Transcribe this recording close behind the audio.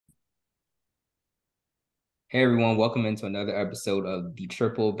Hey everyone, welcome into another episode of the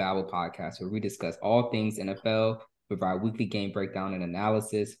Triple Babble podcast, where we discuss all things NFL, provide weekly game breakdown and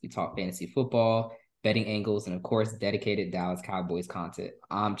analysis. We talk fantasy football, betting angles, and of course, dedicated Dallas Cowboys content.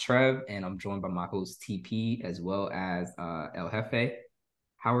 I'm Trev, and I'm joined by my host TP as well as El Jefe.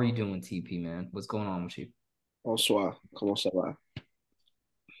 How are you doing, TP man? What's going on with you? Bonsoir. Comment ça va?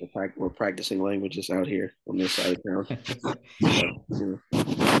 We're practicing languages out here on this side of town. So,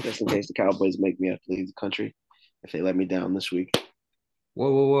 just in case the Cowboys make me have to leave the country if they let me down this week.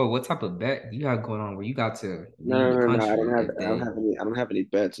 Whoa! What type of bet you got going on where you got to No, leave no, the no, no. I don't country have. if I don't they? have any. I don't have any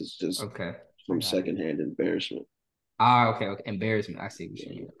bets. It's just Okay, I from got it. secondhand embarrassment. Okay. Embarrassment. I see what you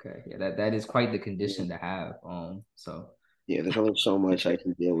Yeah, mean. Okay. Yeah, that is quite the yeah. condition to have. So Yeah, there's only so much I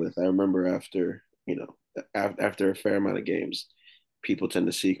can deal with. I remember after a fair amount of games, people tend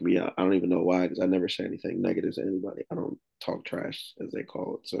to seek me out. I don't even know why, because I never say anything negative to anybody. I don't talk trash, as they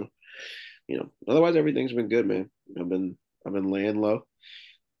call it. So, otherwise everything's been good, man. I've been laying low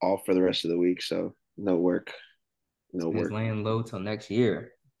off for the rest of the week, so no work, no and it's work. laying low till next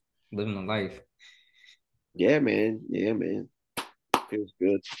year, living the life. Yeah, man. Yeah, man. Feels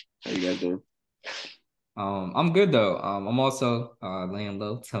good. How you guys doing? I'm good though. I'm also laying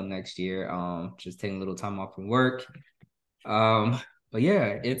low till next year. Just taking a little time off from work. Um, but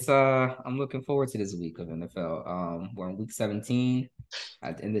yeah, it's I'm looking forward to this week of NFL. We're in week 17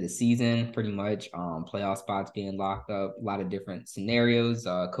 at the end of the season, pretty much. Playoff spots being locked up, a lot of different scenarios.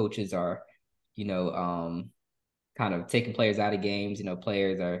 Coaches are, you know, kind of taking players out of games.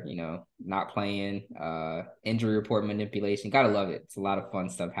 Players are, not playing. Injury report manipulation. Gotta love it. It's a lot of fun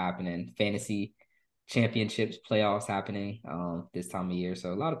stuff happening. Fantasy championships, playoffs happening this time of year.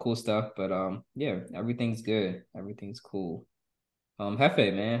 So a lot of cool stuff. But yeah, everything's good. Everything's cool.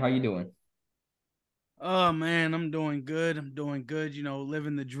 Hefe, man, how you doing? Oh man, I'm doing good. I'm doing good.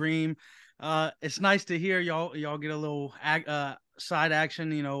 Living the dream. It's nice to hear y'all get a little side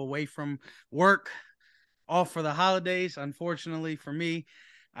action. Away from work, off for the holidays. Unfortunately for me,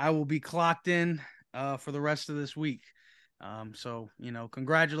 I will be clocked in for the rest of this week. So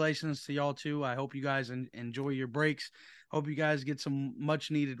congratulations to y'all too. I hope you guys enjoy your breaks. Hope you guys get some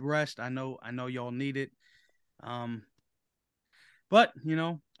much needed rest. I know y'all need it. Um, but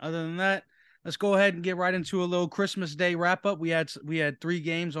other than that, let's go ahead and get right into a little Christmas Day wrap up. We had three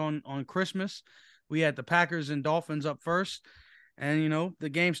games on Christmas. We had the Packers and Dolphins up first, and the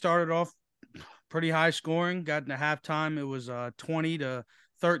game started off pretty high scoring. Got into halftime, it was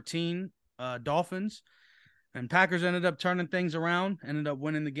 20-13 Dolphins, and Packers ended up turning things around. Ended up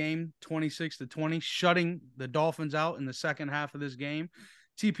winning the game 26-20, shutting the Dolphins out in the second half of this game.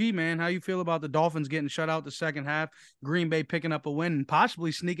 TP, man, how you feel about the Dolphins getting shut out the second half? Green Bay picking up a win and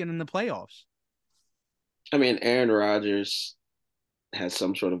possibly sneaking in the playoffs. I mean, Aaron Rodgers has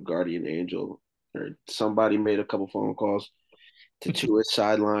some sort of guardian angel, or somebody made a couple phone calls to his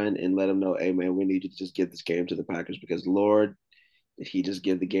sideline and let him know, hey man, we need you to just give this game to the Packers because Lord, did he just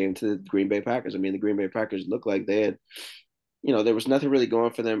give the game to the Green Bay Packers? I mean, the Green Bay Packers looked like they had, there was nothing really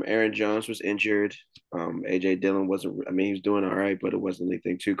going for them. Aaron Jones was injured. AJ Dillon wasn't. I mean, he was doing all right, but it wasn't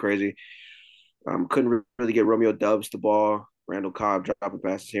anything too crazy. Couldn't really get Romeo Dubs the ball. Randall Cobb dropping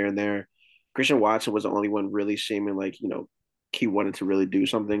passes here and there. Christian Watson was the only one really seeming like he wanted to really do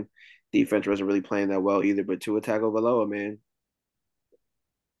something. Defense wasn't really playing that well either. But Tua Tagovailoa, man,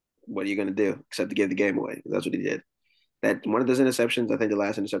 what are you gonna do except to give the game away? That's what he did. That one of those interceptions, I think the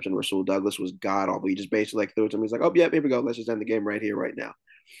last interception, Rasul Douglas, was god awful. He just basically like threw it to him. He's like, "Oh yeah, here we go. Let's just end the game right here, right now."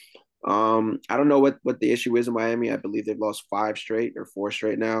 I don't know what the issue is in Miami. I believe they've lost five straight or four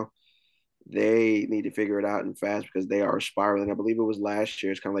straight now. They need to figure it out and fast because they are spiraling. I believe it was last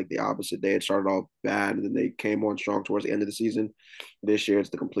year. It's kind of like the opposite. They had started off bad and then they came on strong towards the end of the season. This year, it's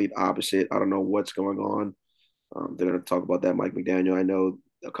the complete opposite. I don't know what's going on. They're going to talk about that, Mike McDaniel. I know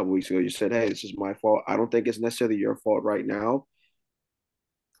a couple weeks ago you said, "Hey, this is my fault." I don't think it's necessarily your fault right now.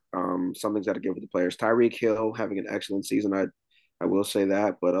 Something's got to give with the players. Tyreek Hill having an excellent season. I will say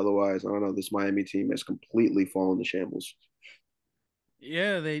that, but otherwise, I don't know. This Miami team has completely fallen to shambles.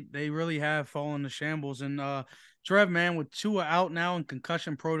 Yeah, they really have fallen to shambles. And Trev, man, with Tua out now in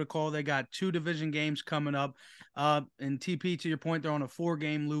concussion protocol, they got two division games coming up. And TP, to your point, they're on a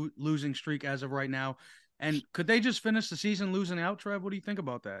four-game losing streak as of right now. And could they just finish the season losing out, Trev? What do you think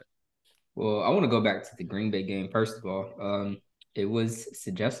about that? Well, I want to go back to the Green Bay game first of all. It was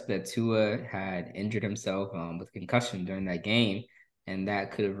suggested that Tua had injured himself with concussion during that game, and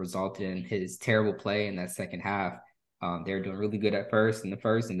that could have resulted in his terrible play in that second half. They were doing really good at first in the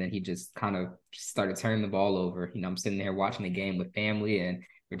first, and then he just kind of started turning the ball over. I'm sitting there watching the game with family, and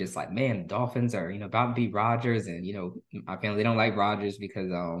we're just like, man, the Dolphins are about to beat Rodgers, and my family don't like Rodgers because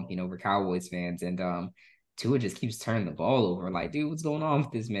we're Cowboys fans, and Tua just keeps turning the ball over. Like, dude, what's going on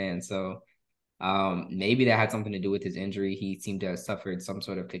with this man? So maybe that had something to do with his injury. He seemed to have suffered some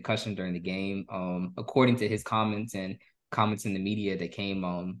sort of concussion during the game. According to his comments and comments in the media that came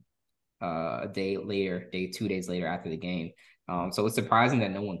a day later, 2 days later after the game. So it's surprising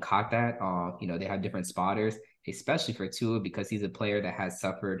that no one caught that. They have different spotters, especially for Tua, because he's a player that has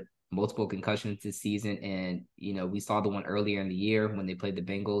suffered multiple concussions this season. And, we saw the one earlier in the year when they played the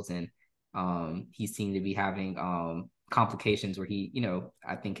Bengals, and he seemed to be having complications where he,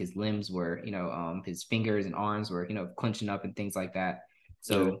 I think his limbs were, his fingers and arms were, clenching up and things like that.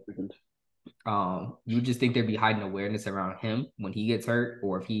 So you would just think there'd be heightened awareness around him when he gets hurt,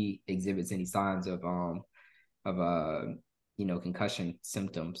 or if he exhibits any signs of concussion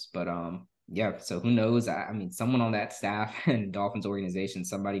symptoms. But yeah, so who knows? I mean, someone on that staff and Dolphins organization,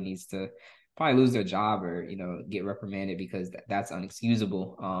 somebody needs to probably lose their job or get reprimanded, because that's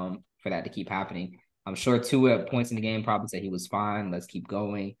unexcusable for that to keep happening. I'm sure Tua at points in the game probably said he was fine, let's keep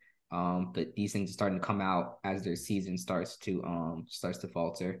going. But these things are starting to come out as their season starts to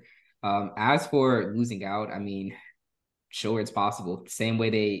falter. As for losing out, I mean, sure, it's possible. Same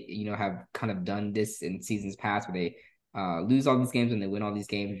way they, have kind of done this in seasons past, where they lose all these games and they win all these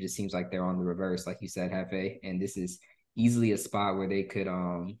games. It just seems like they're on the reverse, like you said, Hefe. And this is easily a spot where they could,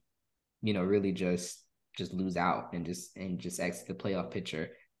 really just lose out and just exit the playoff picture.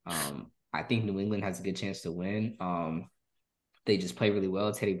 I think New England has a good chance to win. They just play really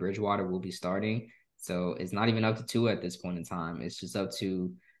well. Teddy Bridgewater will be starting, so it's not even up to Tua at this point in time. It's just up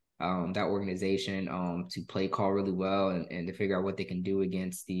to that organization to play call really well and to figure out what they can do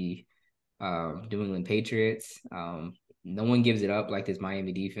against the New England Patriots. No one gives it up like this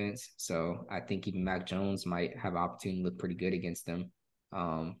Miami defense, so I think even Mac Jones might have an opportunity to look pretty good against them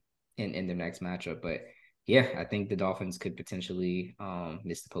in their next matchup. But yeah, I think the Dolphins could potentially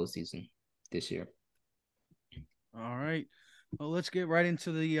miss the postseason this year. All right. Well, let's get right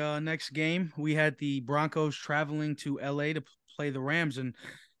into the next game. We had the Broncos traveling to LA to play the Rams, and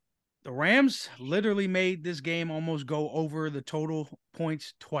the Rams literally made this game almost go over the total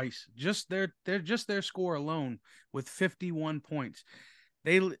points twice. Just their score alone with 51 points.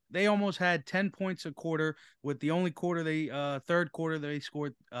 They almost had 10 points a quarter, with the only third quarter they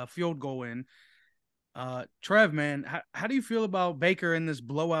scored a field goal in. Trev, man, how do you feel about Baker in this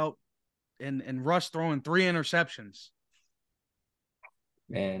blowout and Russ throwing 3 interceptions?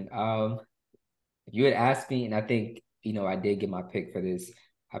 Man, if you had asked me, and I think, I did get my pick for this.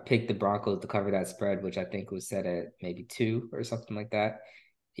 I picked the Broncos to cover that spread, which I think was set at maybe 2 or something like that.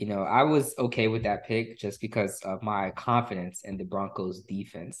 I was okay with that pick just because of my confidence in the Broncos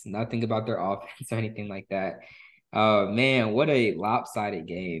defense. Nothing about their offense or anything like that. Man, what a lopsided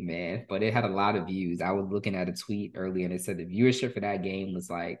game, man. But it had a lot of views. I was looking at a tweet earlier and it said the viewership for that game was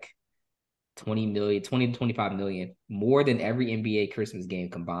like 20 million, 20 to 25 million, more than every NBA Christmas game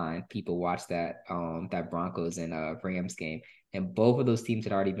combined. People watched that Broncos and Rams game. And both of those teams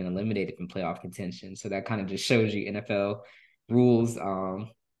had already been eliminated from playoff contention. So that kind of just shows you NFL rules,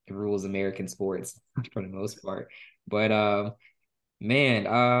 rules American sports for the most part. But man,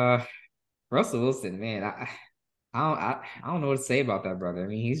 Russell Wilson, man, I don't know what to say about that brother. I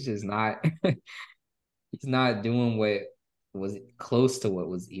mean, he's just not he's not doing what was close to what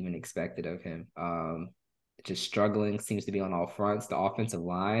was even expected of him. Just struggling, seems to be on all fronts. The offensive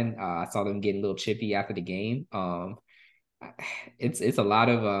line, I saw them getting a little chippy after the game. It's a lot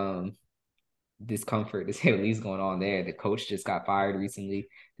of discomfort to say the least going on there. The coach just got fired recently,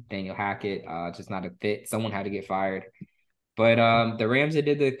 Nathaniel Hackett, just not a fit. Someone had to get fired. But the Rams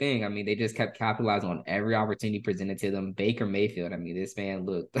did their thing. I mean, they just kept capitalizing on every opportunity presented to them. Baker Mayfield, I mean, this man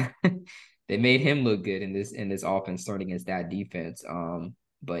looked they made him look good in this offense starting against that defense.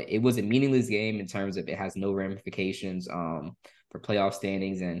 But it was a meaningless game in terms of it has no ramifications for playoff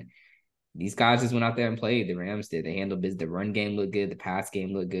standings. And these guys just went out there and played. The Rams did. They handled business. The run game looked good. The pass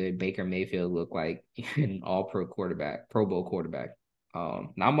game looked good. Baker Mayfield looked like an all-pro quarterback, Pro Bowl quarterback.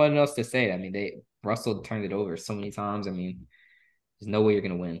 Not much else to say. I mean, Russell turned it over so many times. I mean, there's no way you're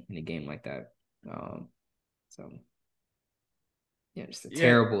gonna win in a game like that. So yeah, just a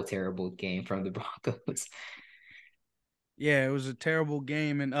terrible, terrible game from the Broncos. Yeah, it was a terrible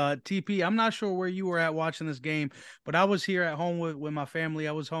game. And TP, I'm not sure where you were at watching this game, but I was here at home with my family.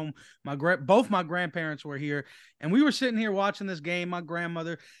 I was home. Both my grandparents were here, and we were sitting here watching this game. My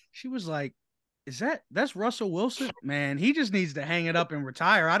grandmother, she was like, that's Russell Wilson? Man, he just needs to hang it up and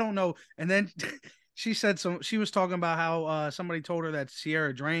retire. I don't know. And then she was talking about how somebody told her that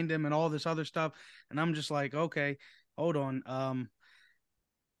Sierra drained him and all this other stuff. And I'm just like, okay, hold on.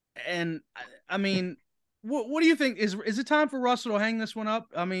 And I mean, what do you think? Is it time for Russell to hang this one up?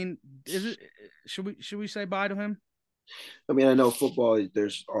 I mean, is it? Should we say bye to him? I mean, I know football,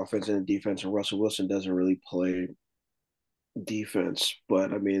 there's offense and defense, and Russell Wilson doesn't really play defense,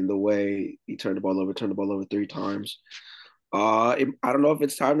 but I mean, the way he turned the ball over 3 times. I don't know if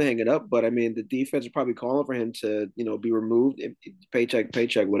it's time to hang it up, but I mean, the defense is probably calling for him to, be removed,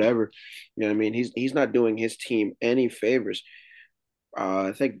 paycheck, whatever. You know what I mean? He's not doing his team any favors.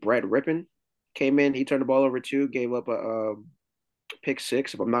 I think Brett Rippon came in. He turned the ball over too, gave up a pick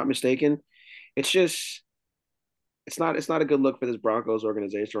six, if I'm not mistaken. It's just, it's not a good look for this Broncos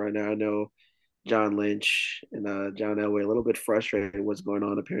organization right now. I know John Lynch and John Elway a little bit frustrated with what's going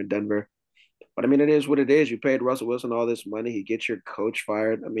on up here in Denver. But I mean, it is what it is. You paid Russell Wilson all this money. He gets your coach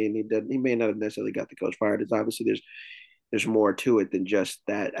fired. I mean, he may not have necessarily got the coach fired. It's obviously there's more to it than just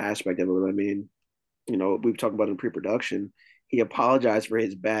that aspect of it. I mean, we've talked about in pre-production. He apologized for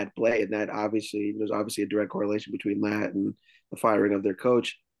his bad play, and that there's obviously a direct correlation between that and the firing of their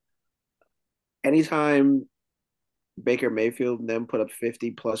coach. Anytime Baker Mayfield and them put up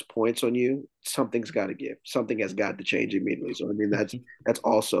 50 plus points on you, something's got to give. Something has got to change immediately. So I mean, that's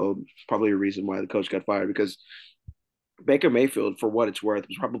also probably a reason why the coach got fired, because Baker Mayfield, for what it's worth,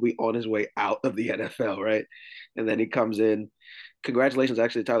 was probably on his way out of the NFL, right? And then he comes in. Congratulations,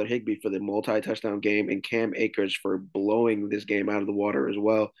 actually, to Tyler Higbee for the multi-touchdown game, and Cam Akers for blowing this game out of the water as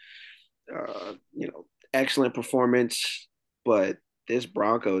well. Excellent performance, but this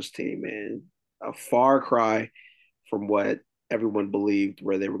Broncos team, man, a far cry from what everyone believed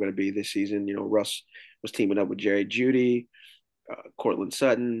where they were going to be this season. Russ was teaming up with Jerry Jeudy, Cortland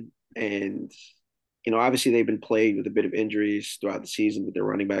Sutton, and obviously they've been plagued with a bit of injuries throughout the season with their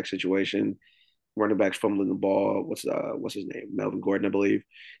running back situation. Running backs fumbling the ball. What's his name? Melvin Gordon, I believe,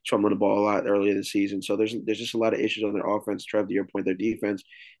 fumbling the ball a lot earlier this season. So there's just a lot of issues on their offense. Trev, to your point, their defense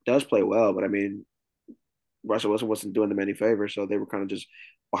does play well, but I mean, Russell Wilson wasn't doing them any favors, so they were kind of just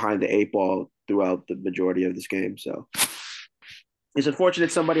behind the 8 ball throughout the majority of this game. So it's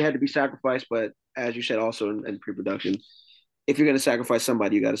unfortunate somebody had to be sacrificed, but as you said, also in pre-production, if you're going to sacrifice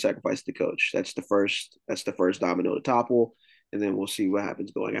somebody, you got to sacrifice the coach. That's the first. That's the first domino to topple, and then we'll see what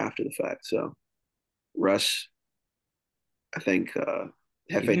happens going after the fact. So Russ, I think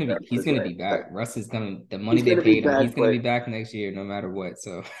He's Hefe gonna be he's gonna be right. back. Russ is gonna the money He's they going to be paid him. back, He's gonna but be back next year, no matter what.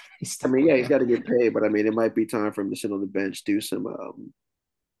 So he's I stuck mean, with yeah, he's them. got to get paid. But I mean, it might be time for him to sit on the bench, do some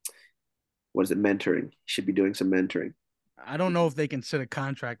what is it, mentoring. He should be doing some mentoring. I don't know if they can set a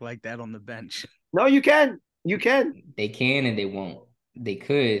contract like that on the bench. No, you can. You can. They can and they won't. They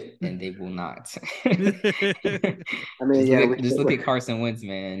could and they will not. I mean, yeah, just look at Carson Wentz,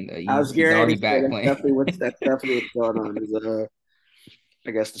 man. I was He's getting ready already to say back playing. that's definitely what's going on. Is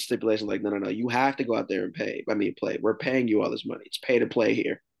I guess the stipulation like no, you have to go out there and pay. I mean, play. We're paying you all this money. It's pay to play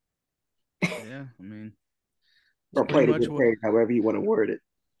here, Yeah, I mean, it's or pretty play to much get what. paid, however you want to word it.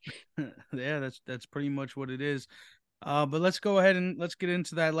 Yeah, that's pretty much what it is. But let's go ahead and let's get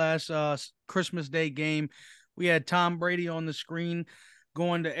into that last Christmas Day game. We had Tom Brady on the screen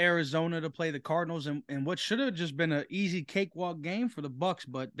going to Arizona to play the Cardinals, and what should have just been an easy cakewalk game for the Bucks,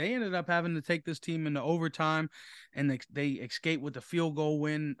 but they ended up having to take this team into overtime, and they escaped with a field goal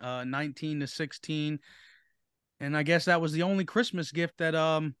win, 19-16. And I guess that was the only Christmas gift that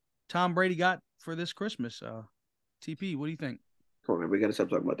Tom Brady got for this Christmas. TP, what do you think? Come on, man, we got to stop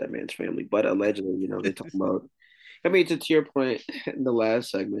talking about that man's family. But allegedly, they talk about. I mean, to your point in the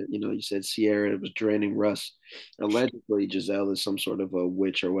last segment, you said Sierra was draining Russ. Allegedly, Giselle is some sort of a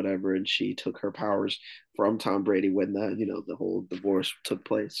witch or whatever, and she took her powers from Tom Brady when the whole divorce took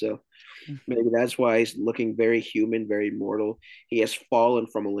place. So maybe that's why he's looking very human, very mortal. He has fallen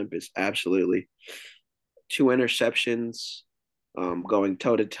from Olympus, absolutely. 2 interceptions, going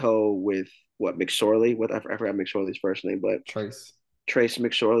toe to toe with what McSorley. What I forgot McSorley's first name, but Trace. Trace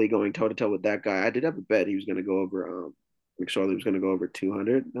McSorley going toe to toe with that guy. I did have a bet he was going to go over. McSorley was going to go over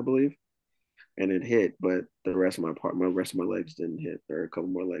 200, I believe, and it hit. But my rest of my legs didn't hit, or a couple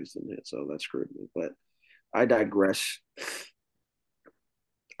more legs didn't hit, so that screwed me. But I digress.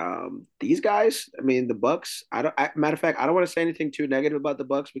 These guys, I mean, the Bucks. Matter of fact, I don't want to say anything too negative about the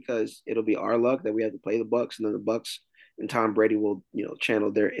Bucks because it'll be our luck that we have to play the Bucks, and then the Bucks and Tom Brady will,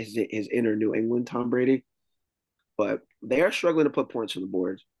 channel his inner New England Tom Brady. But they are struggling to put points on the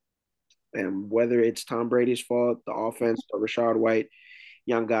board. And whether it's Tom Brady's fault, the offense, or Rashad White,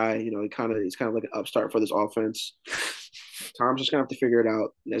 young guy, he's kind of like an upstart for this offense. Tom's just gonna have to figure it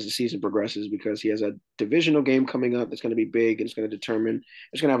out as the season progresses because he has a divisional game coming up that's going to be big and it's going to determine.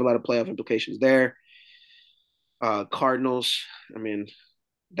 It's going to have a lot of playoff implications there. Cardinals, I mean,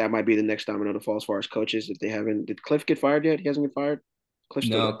 that might be the next domino to fall as far as coaches. If they haven't, did Cliff get fired yet? He hasn't been fired. Cliff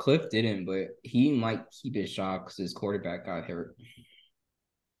still No, got. Cliff didn't, but he might keep his job because his quarterback got hurt.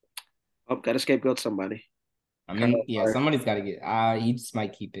 Oh, got to scapegoat somebody. I mean, Kyle yeah, Lowry. somebody's got to get. He just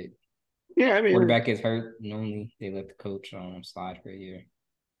might keep it. Yeah, I mean, Quarterback gets hurt. Normally, they let the coach slide for a year,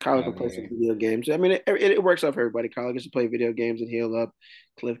 Kyle can another play some year. video games. I mean, it works out for everybody. Kyle gets to play video games and heal up.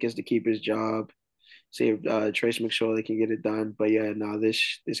 Cliff gets to keep his job. See if Trace McSorley can get it done. But yeah, no,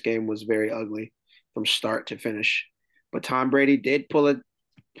 this game was very ugly from start to finish. But Tom Brady did pull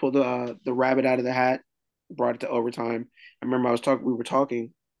the rabbit out of the hat, brought it to overtime. I remember we were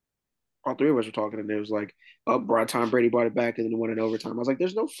talking, all three of us were talking, and it was like, oh, Tom Brady brought it back and then won in overtime. I was like,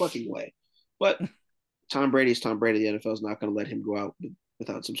 there's no fucking way. But Tom Brady's Tom Brady. The NFL is not going to let him go out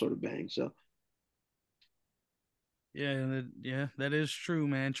without some sort of bang. So Yeah, that is true,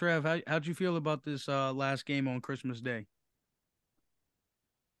 man. Trev, how'd you feel about this last game on Christmas Day?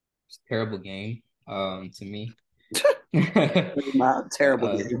 It's a terrible game. To me.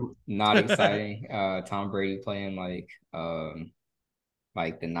 terrible game. Not exciting. Tom Brady playing like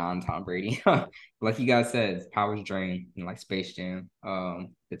the non-Tom Brady. Like you guys said, powers drained and like Space Jam.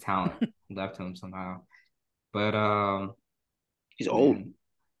 The talent left him somehow. But He's old. man,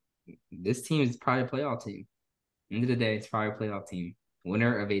 this team is probably a playoff team. End of the day, it's probably a playoff team.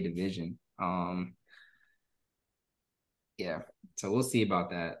 Winner of a division. Yeah. So we'll see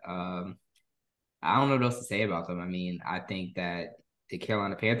about that. I don't know what else to say about them. I mean, I think that the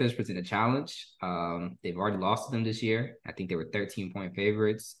Carolina Panthers present a challenge. They've already lost to them this year. I think they were 13-point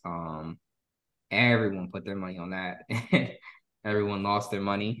favorites. Everyone put their money on that. Everyone lost their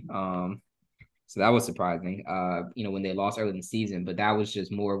money. So that was surprising. When they lost early in the season, but that was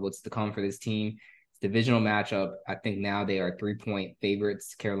just more of what's to come for this team. It's a divisional matchup. I think now they are 3-point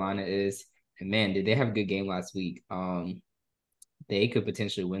favorites. Carolina is. And man, did they have a good game last week? They could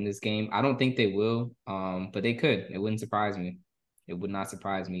potentially win this game. I don't think they will, but they could. It wouldn't surprise me. It would not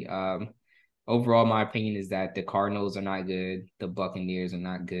surprise me. Overall, my opinion is that the Cardinals are not good. The Buccaneers are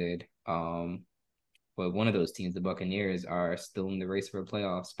not good. But one of those teams, the Buccaneers, are still in the race for a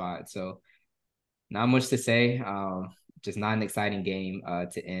playoff spot. So not much to say. Just not an exciting game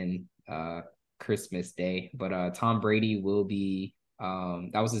to end Christmas Day. But Tom Brady will be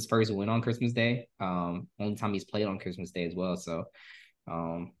that was his first win on Christmas Day. Only time he's played on Christmas Day as well. So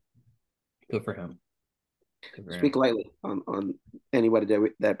good for him. Good for him. Speak lightly on anybody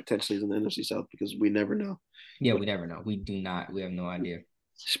that potentially is in the NFC South because we never know. Yeah, we never know. We do not. We have no idea.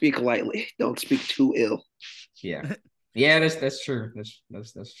 Speak lightly. Don't speak too ill. Yeah. Yeah, that's true.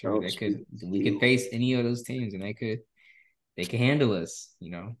 That's true. We could face any of those teams and they could handle us, All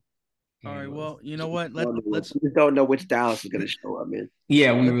right, handle us. well, you know what? Let's We just don't know which Dallas is going to show up, man.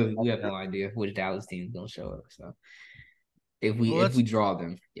 Yeah, we have no idea which Dallas team is gonna show up. So if we draw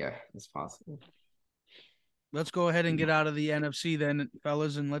them, yeah, it's possible. let's go ahead and get out of the NFC then,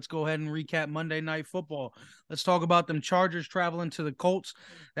 fellas, and let's go ahead and recap Monday Night Football. Let's talk about them Chargers traveling to the Colts.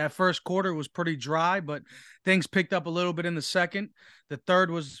 That first quarter was pretty dry, but things picked up a little bit in the second. The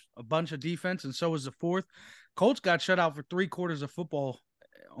third was a bunch of defense, and so was the fourth. Colts got shut out for 3 quarters of football,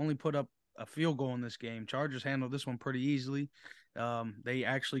 only put up a field goal in this game. Chargers handled this one pretty easily. They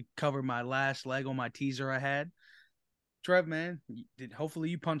actually covered my last leg on my teaser I had. Trev, man, hopefully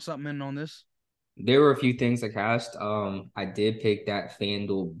you punch something in on this. There were a few things I cashed. I did pick that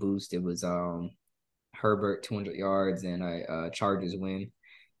FanDuel boost. It was Herbert 200 yards and a Chargers win.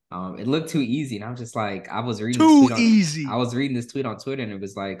 It looked too easy, and I'm just like, I was reading this Too tweet easy. on Twitter, and it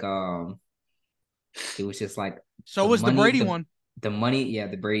was like, it was just like So was the Brady one. the money, yeah,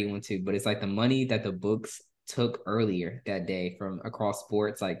 the Brady one too, but it's like the money that the books took earlier that day from across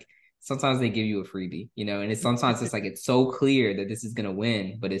sports, like sometimes they give you a freebie, and sometimes it's like it's so clear that this is gonna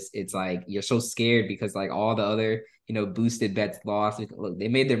win, but it's like you're so scared because like all the other boosted bets lost. Look, they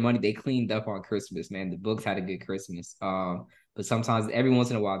made their money, they cleaned up on Christmas, man. The books had a good Christmas. But sometimes every once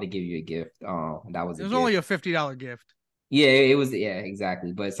in a while they give you a gift. That was It a was gift. only a $50 gift. Yeah, it was. Yeah,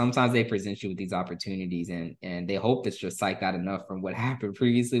 exactly. But sometimes they present you with these opportunities, and they hope that you're psyched out enough from what happened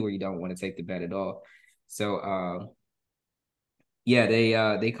previously, where you don't want to take the bet at all. So, yeah,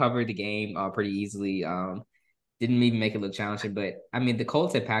 they covered the game pretty easily. Didn't even make it look challenging, but I mean, the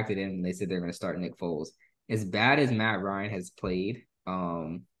Colts had packed it in when they said they're going to start Nick Foles. As bad as Matt Ryan has played,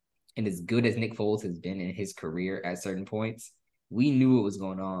 and as good as Nick Foles has been in his career at certain points, we knew what was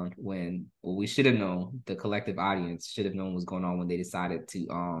going on we should have known, the collective audience should have known what was going on when they decided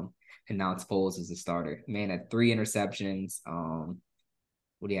to announce Foles as a starter. Man had 3 interceptions.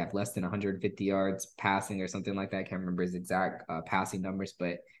 What do you have? Less than 150 yards passing or something like that. I can't remember his exact passing numbers,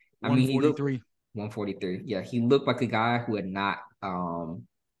 but I mean, he looked 143. 143. Yeah, he looked like a guy who had not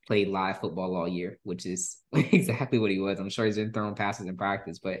played live football all year, which is exactly what he was. I'm sure he's been throwing passes in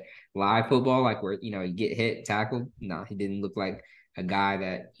practice, but live football, like where you get hit, tackled, no, he didn't look like a guy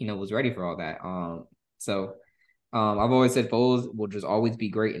that was ready for all that. So I've always said Foles will just always be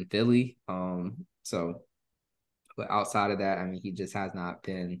great in Philly. So but outside of that, I mean, he just has not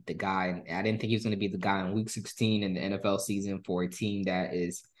been the guy. And I didn't think he was going to be the guy in Week 16 in the NFL season for a team that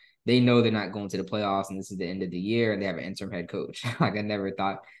is. They know they're not going to the playoffs, and this is the end of the year, and they have an interim head coach. Like I never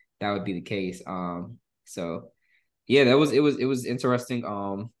thought that would be the case. So yeah, it was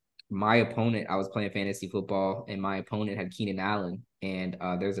interesting. My opponent, I was playing fantasy football, and my opponent had Keenan Allen. And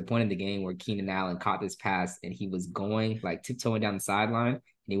there's a point in the game where Keenan Allen caught this pass, and he was going like tiptoeing down the sideline, and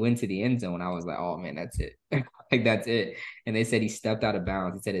he went to the end zone. I was like, oh man, that's it. Like that's it. And they said he stepped out of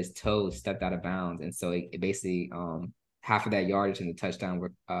bounds. He said his toes stepped out of bounds, and so it basically half of that yardage and the touchdown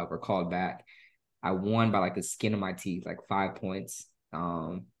were called back. I won by like the skin of my teeth, like 5 points.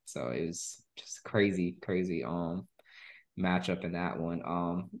 So it was just crazy, crazy. Matchup in that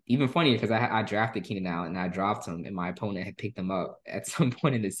one. Even funnier because I drafted Keenan Allen and I dropped him, and my opponent had picked him up at some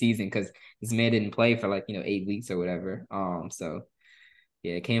point in the season because this man didn't play for like 8 weeks or whatever. So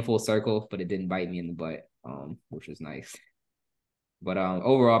yeah, it came full circle, but it didn't bite me in the butt, which was nice. But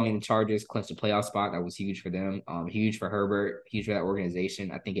overall, I mean, the Chargers clinched a playoff spot. That was huge for them. Huge for Herbert. Huge for that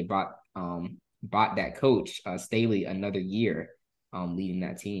organization. I think it bought that coach Staley another year, leading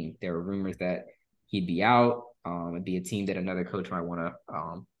that team. There were rumors that he'd be out. It'd be a team that another coach might want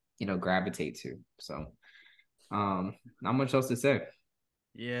to gravitate to. So, not much else to say.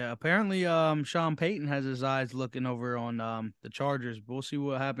 Yeah, apparently Sean Payton has his eyes looking over on the Chargers. We'll see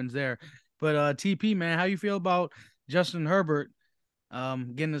what happens there. But TP, man, how you feel about Justin Herbert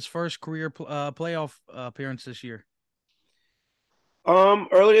getting his first career playoff appearance this year?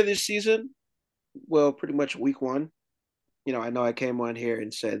 Earlier this season, well, pretty much week one, I know I came on here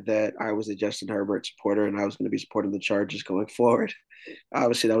and said that I was a Justin Herbert supporter and I was going to be supporting the Chargers going forward.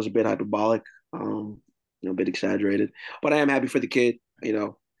 Obviously, that was a bit hyperbolic, a bit exaggerated, but I am happy for the kid.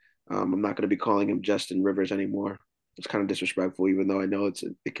 I'm not going to be calling him Justin Rivers anymore. It's kind of disrespectful, even though I know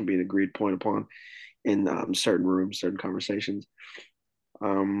it can be an agreed point upon in certain rooms, certain conversations.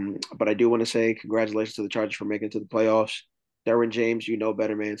 But I do want to say congratulations to the Chargers for making it to the playoffs. Derwin James, you know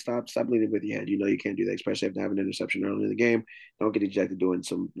better, man. Stop leading with your head. You know you can't do that, especially after having an interception early in the game. Don't get ejected doing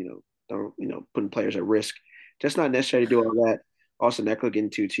some, don't putting players at risk. Just not necessary to do all that. Austin Eckler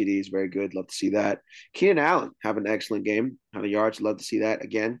getting 2 TDs, very good. Love to see that. Keenan Allen have an excellent game, 100 yards. Love to see that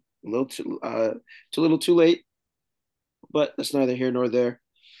again. A little too late, but that's neither here nor there.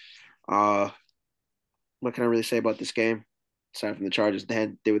 What can I really say about this game? Aside from the Chargers,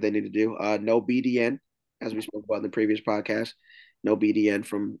 they did what they need to do. No BDN, as we spoke about in the previous podcast. No BDN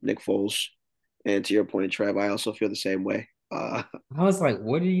from Nick Foles. And to your point, Trev, I also feel the same way. I was like,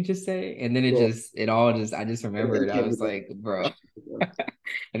 what did you just say? And then Yeah, I just remembered. I was like, bro.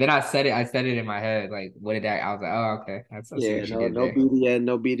 And then I said it in my head. Like, what did that? I was like, oh, okay. I see yeah, what you did no there. BDN,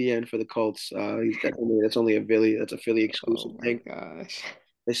 no BDN for the Colts. That's only a Philly exclusive Oh my thing. gosh.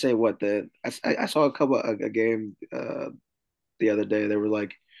 They say what I saw a game the other day. They were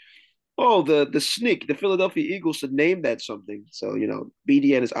like, oh, the sneak, the Philadelphia Eagles should name that something. So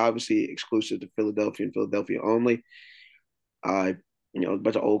BDN is obviously exclusive to Philadelphia and Philadelphia only. Uh, a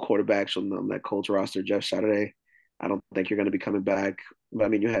bunch of old quarterbacks on that Colts roster. Jeff Saturday, I don't think you're going to be coming back. But I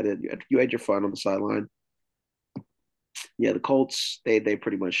mean, you had your fun on the sideline. Yeah, the Colts they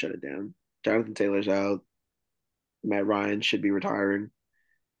pretty much shut it down. Jonathan Taylor's out. Matt Ryan should be retiring.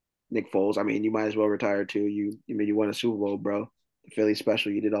 Nick Foles, I mean, you might as well retire too. You won a Super Bowl, bro. The Philly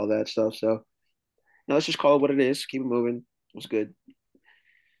special, you did all that stuff. So let's just call it what it is. Keep it moving. It was good.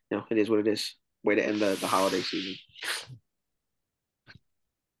 It is what it is. Way to end the holiday season.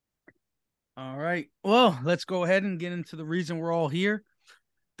 All right. Well, let's go ahead and get into the reason we're all here.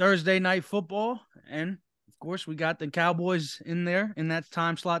 Thursday night football, and of course we got the Cowboys in there in that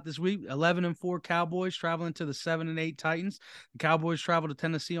time slot this week. 11-4 Cowboys traveling to the 7-8 Titans. The Cowboys travel to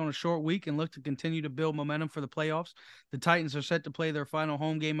Tennessee on a short week and look to continue to build momentum for the playoffs. The Titans are set to play their final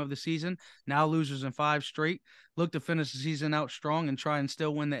home game of the season, now losers in 5 straight. Look to finish the season out strong and try and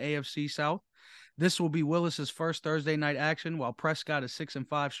still win the AFC South. This will be Willis's first Thursday night action, while Prescott is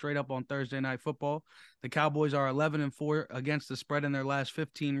 6-5 straight up on Thursday Night Football. The Cowboys are 11-4 against the spread in their last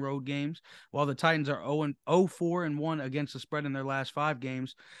 15 road games, while the Titans are 0-4-1 against the spread in their last 5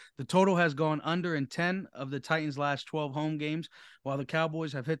 games. The total has gone under in 10 of the Titans' last 12 home games, while the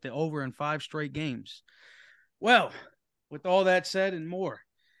Cowboys have hit the over in 5 straight games. Well, with all that said and more,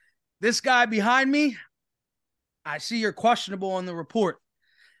 this guy behind me, I see you're questionable on the report.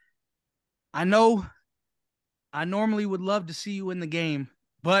 I know I normally would love to see you in the game,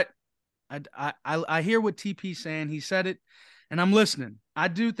 but I hear what TP's saying. He said it, and I'm listening. I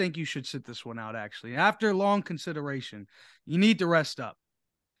do think you should sit this one out, actually. After long consideration, you need to rest up.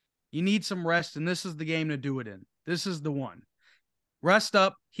 You need some rest, and this is the game to do it in. This is the one. Rest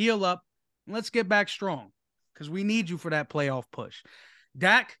up, heal up, and let's get back strong because we need you for that playoff push.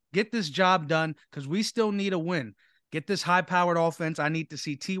 Dak, get this job done because we still need a win. Get this high-powered offense. I need to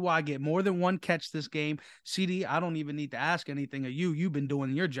see Ty get more than one catch this game. CD, I don't even need to ask anything of you. You've been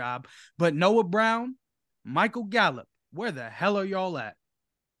doing your job. But Noah Brown, Michael Gallup, where the hell are y'all at?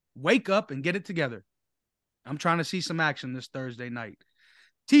 Wake up and get it together. I'm trying to see some action this Thursday night.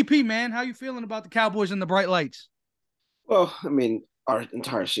 TP, man, how you feeling about the Cowboys and the bright lights? Well, I mean, our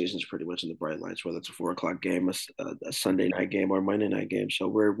entire season is pretty much in the bright lights, whether it's a 4 o'clock game, a Sunday night game, or a Monday night game. So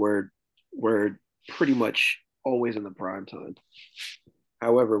we're pretty much always in the prime time.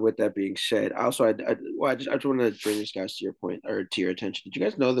 However, with that being said, also I just want to bring this guys to your point or to your attention. Did you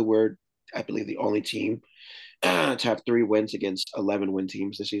guys know that we're, I believe, the only team to have 3 wins against 11 win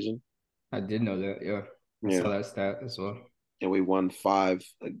teams this season? I did know that. Yeah, I Yeah, saw that stat as well. and we won five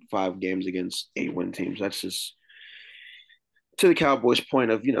games against 8 win teams. That's just to the Cowboys' point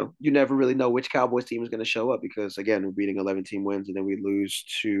of, you never really know which Cowboys team is going to show up because, again, we're beating 11 team wins and then we lose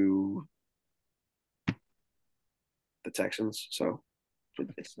to the Texans. So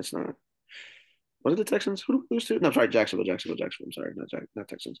it's not. Was it the Texans? Who did we lose to? No, I'm sorry, Jacksonville. I'm sorry, not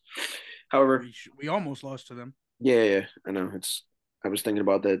Texans. However, We almost lost to them. yeah, I know. I was thinking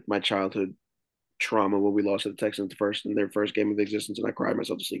about that, my childhood trauma when we lost to the Texans in their first game of existence, and I cried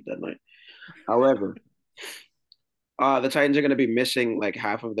myself to sleep that night. However, the Titans are going to be missing like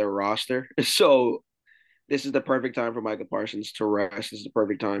half of their roster, so this is the perfect time for Michael Parsons to rest. This is the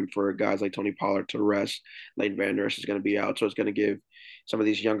perfect time for guys like Tony Pollard to rest. Leighton Van Der Esch is going to be out, so it's going to give some of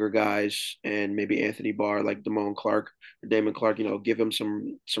these younger guys and maybe Anthony Barr, like Damone Clark or Damon Clark, give them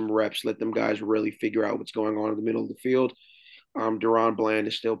some reps. Let them guys really figure out what's going on in the middle of the field. Deron Bland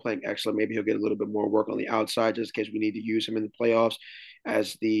is still playing excellent. Maybe he'll get a little bit more work on the outside just in case we need to use him in the playoffs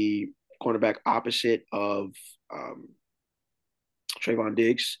as the cornerback opposite of Trayvon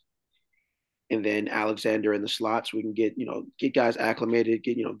Diggs. And then Alexander in the slots, so we can get guys acclimated,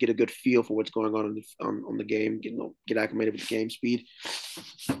 get a good feel for what's going on on the game, get acclimated with the game speed.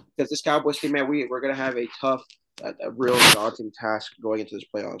 Because this Cowboys team, man, we're gonna have a real daunting task going into this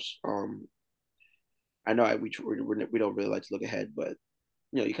playoffs. I know we don't really like to look ahead, but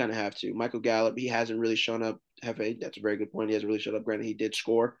you kind of have to. Michael Gallup, he hasn't really shown up. That's a very good point. He hasn't really shown up. Granted, he did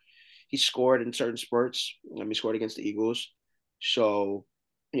score. He scored in certain spurts. He scored against the Eagles. So,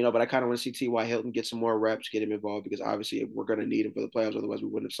 but I kind of want to see T.Y. Hilton get some more reps, get him involved, because obviously we're going to need him for the playoffs. Otherwise, we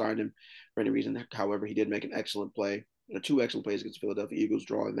wouldn't have signed him for any reason. However, he did make an excellent play, 2 excellent plays against the Philadelphia Eagles,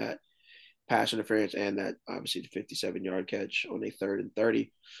 drawing that pass interference and that obviously the 57-yard catch on a 3rd and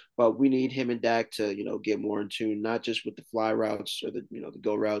 30. But we need him and Dak to, get more in tune, not just with the fly routes or the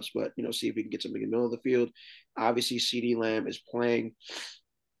go routes, but, see if we can get something in the middle of the field. Obviously, CD Lamb is playing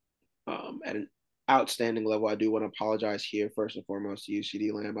at an outstanding level. I do want to apologize here first and foremost to you,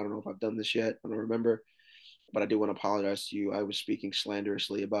 CD Lamb. I don't know if I've done this yet. I don't remember, but I do want to apologize to you. I was speaking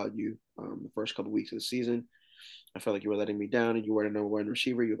slanderously about you the first couple of weeks of the season. I felt like you were letting me down and you were the number 1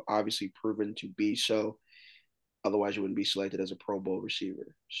 receiver. You've obviously proven to be so. Otherwise, you wouldn't be selected as a Pro Bowl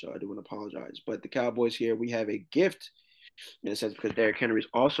receiver. So I do want to apologize. But the Cowboys here, we have a gift in a sense because Derrick Henry is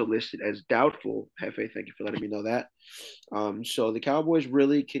also listed as doubtful. Hefe, thank you for letting me know that. So the Cowboys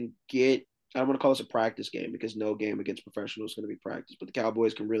really can get, I don't want to call this a practice game because no game against professionals is going to be practice, but the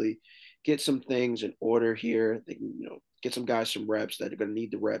Cowboys can really get some things in order here. They can, get some guys some reps that are going to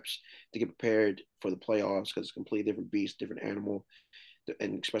need the reps to get prepared for the playoffs because it's a completely different beast, different animal.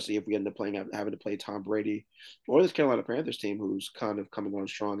 And especially if we end up having to play Tom Brady or this Carolina Panthers team who's kind of coming on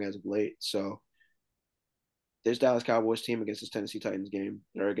strong as of late. So this Dallas Cowboys team against this Tennessee Titans game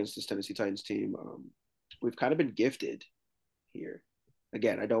or against this Tennessee Titans team, we've kind of been gifted here.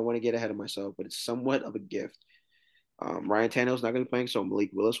 Again, I don't want to get ahead of myself, but it's somewhat of a gift. Ryan Tannehill's not going to be playing, so Malik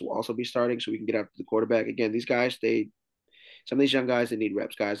Willis will also be starting, so we can get after the quarterback. Again, these guys, some of these young guys, they need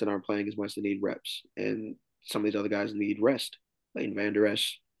reps. Guys that aren't playing as much, they need reps. And some of these other guys need rest. Leighton Van Der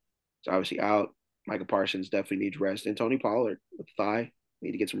Esch is obviously out. Michael Parsons definitely needs rest. And Tony Pollard with the thigh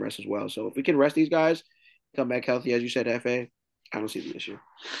need to get some rest as well. So if we can rest these guys, come back healthy, as you said, FA, I don't see the issue.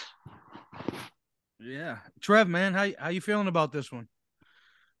 Yeah. Trev, man, how you feeling about this one?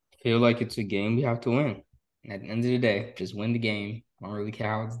 Feel like it's a game we have to win. At the end of the day, just win the game. I don't really care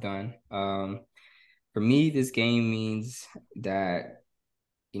how it's done. For me, this game means that,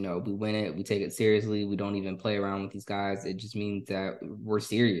 we win it, we take it seriously, we don't even play around with these guys. It just means that we're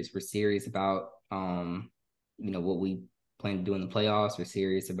serious. We're serious about what we plan to do in the playoffs. We're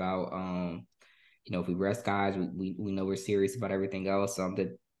serious about if we rest guys, we know we're serious about everything else.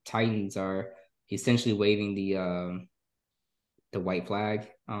 The Titans are essentially waving the white flag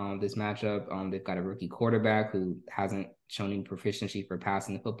this matchup. They've got a rookie quarterback who hasn't shown any proficiency for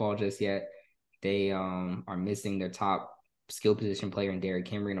passing the football just yet. They are missing their top skill position player in Derrick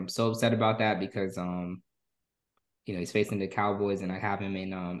Henry, and I'm so upset about that because he's facing the Cowboys, and I have him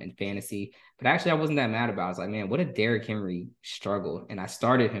in fantasy. But actually, I wasn't that mad about it. I was like, man, what a Derrick Henry struggle, and I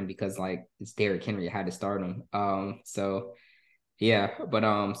started him because like it's Derrick Henry. I had to start him. So yeah, but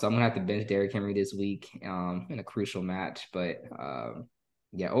so I'm gonna have to bench Derrick Henry this week in a crucial match. But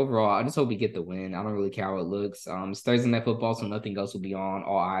yeah, overall, I just hope we get the win. I don't really care how it looks. It's Thursday night football, so nothing else will be on.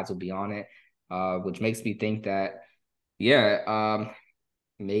 All eyes will be on it, which makes me think that yeah,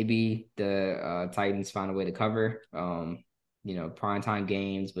 maybe the Titans find a way to cover. Primetime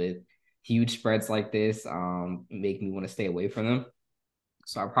games with huge spreads like this make me want to stay away from them.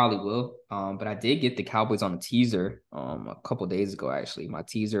 So I probably will. But I did get the Cowboys on a teaser a couple days ago. Actually, my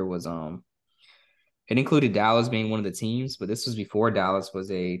teaser was it included Dallas being one of the teams, but this was before Dallas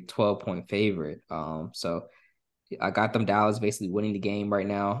was a 12-point favorite. So I got them Dallas basically winning the game right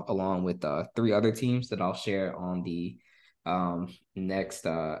now, along with three other teams that I'll share on the next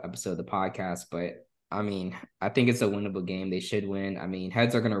episode of the podcast. But I mean, I think it's a winnable game. They should win. I mean,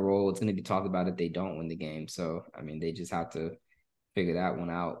 heads are gonna roll. It's gonna be talked about if they don't win the game. So I mean, they just have to figure that one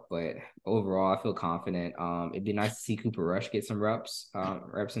out. But overall, I feel confident. It'd be nice to see Cooper Rush get some reps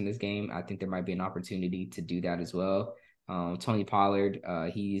in this game. I think there might be an opportunity to do that as well. Tony Pollard,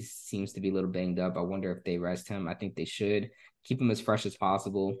 he seems to be a little banged up. I wonder if they rest him. I think they should keep him as fresh as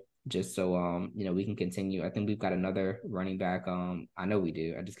possible, just so we can continue. I think we've got another running back. I know we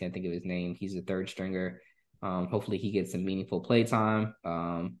do. I just can't think of his name. He's a third stringer. Hopefully he gets some meaningful play time.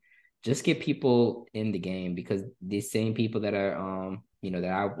 Just get people in the game because these same people that are that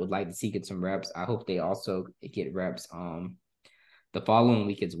I would like to see get some reps, I hope they also get reps the following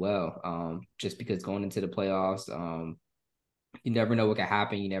week as well. Just because going into the playoffs, you never know what can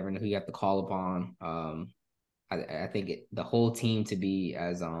happen. You never know who you have to call upon. I think the whole team to be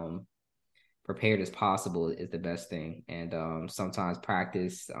as prepared as possible is the best thing. And sometimes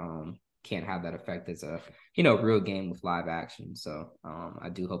practice can't have that effect as a real game with live action. So I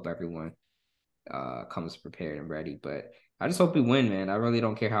do hope everyone comes prepared and ready. But I just hope we win, man. I really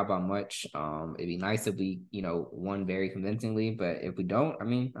don't care how about much. It'd be nice if we won very convincingly, but if we don't, I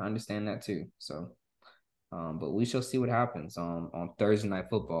mean, I understand that too. So but we shall see what happens on Thursday Night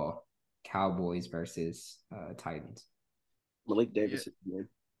Football, Cowboys versus Titans. Malik Davis is good.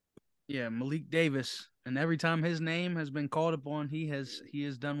 Yeah, Malik Davis, and every time his name has been called upon, he has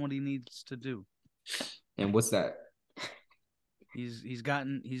done what he needs to do. And what's that? He's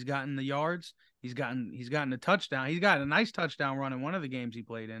gotten the yards. He's gotten the touchdown. He's got a nice touchdown run in one of the games he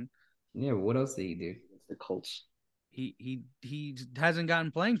played in. Yeah, what else did he do? The Colts. He hasn't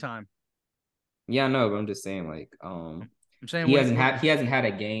gotten playing time. Yeah, I know, but I'm just saying, like, I'm saying he hasn't had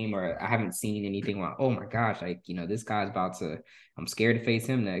a game, or I haven't seen anything like, oh my gosh, like this guy's about to. I'm scared to face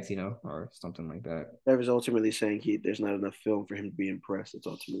him next, or something like that. That was ultimately saying there's not enough film for him to be impressed. That's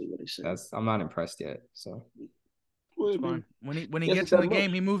ultimately what he's saying. I'm not impressed yet. So it's fine. When he gets in the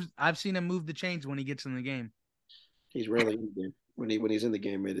game, he moves. I've seen him move the chains when he gets in the game. He's rarely in the game. When he's in the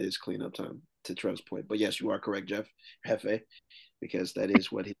game, it is cleanup time. To Trev's point, but yes, you are correct, Jeff Hefe, because that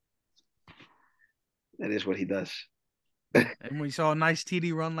is what he does. And we saw a nice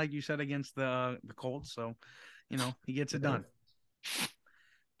TD run, like you said, against the Colts. So, he gets it done.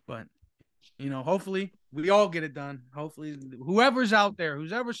 But, hopefully we all get it done. Hopefully whoever's out there,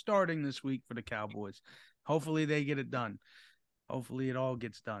 who's ever starting this week for the Cowboys, hopefully they get it done. Hopefully it all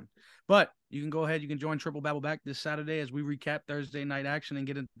gets done. But you can go ahead. You can join Triple Babble back this Saturday as we recap Thursday night action and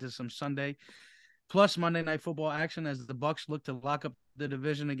get into some Sunday plus Monday Night Football action as the Bucs look to lock up the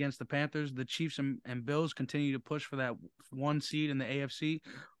division against the Panthers. The Chiefs and Bills continue to push for that one seed in the AFC,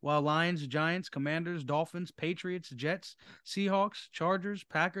 while Lions, Giants, Commanders, Dolphins, Patriots, Jets, Seahawks, Chargers,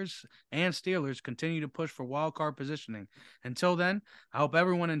 Packers, and Steelers continue to push for wild card positioning. Until then, I hope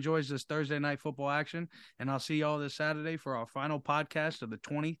everyone enjoys this Thursday Night Football action, and I'll see y'all this Saturday for our final podcast of the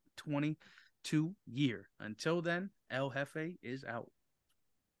 2022 year. Until then, El Jefe is out.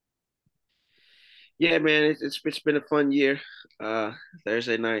 Yeah, man, it's been a fun year.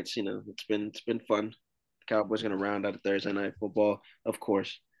 Thursday nights, it's been fun. Cowboys gonna round out Thursday night football, of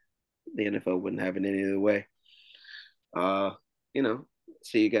course. The NFL wouldn't have it any other way.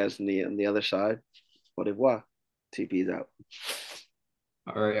 See you guys on the other side. Au revoir. TP's out.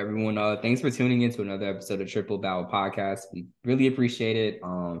 All right, everyone. Thanks for tuning in to another episode of Triple Babble Podcast. We really appreciate it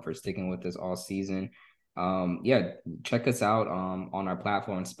for sticking with us all season. Yeah, check us out on our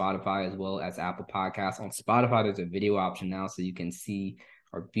platform, Spotify, as well as Apple Podcasts. On Spotify, there's a video option now, so you can see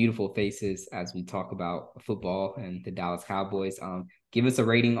our beautiful faces as we talk about football and the Dallas Cowboys. Give us a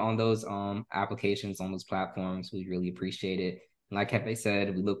rating on those applications, on those platforms. We really appreciate it. And like Hefe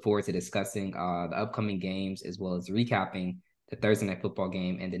said, we look forward to discussing the upcoming games as well as recapping the Thursday night football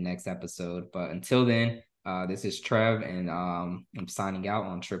game in the next episode. But until then, this is Trev, and I'm signing out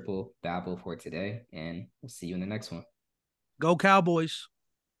on Triple Babble for today, and we'll see you in the next one. Go Cowboys.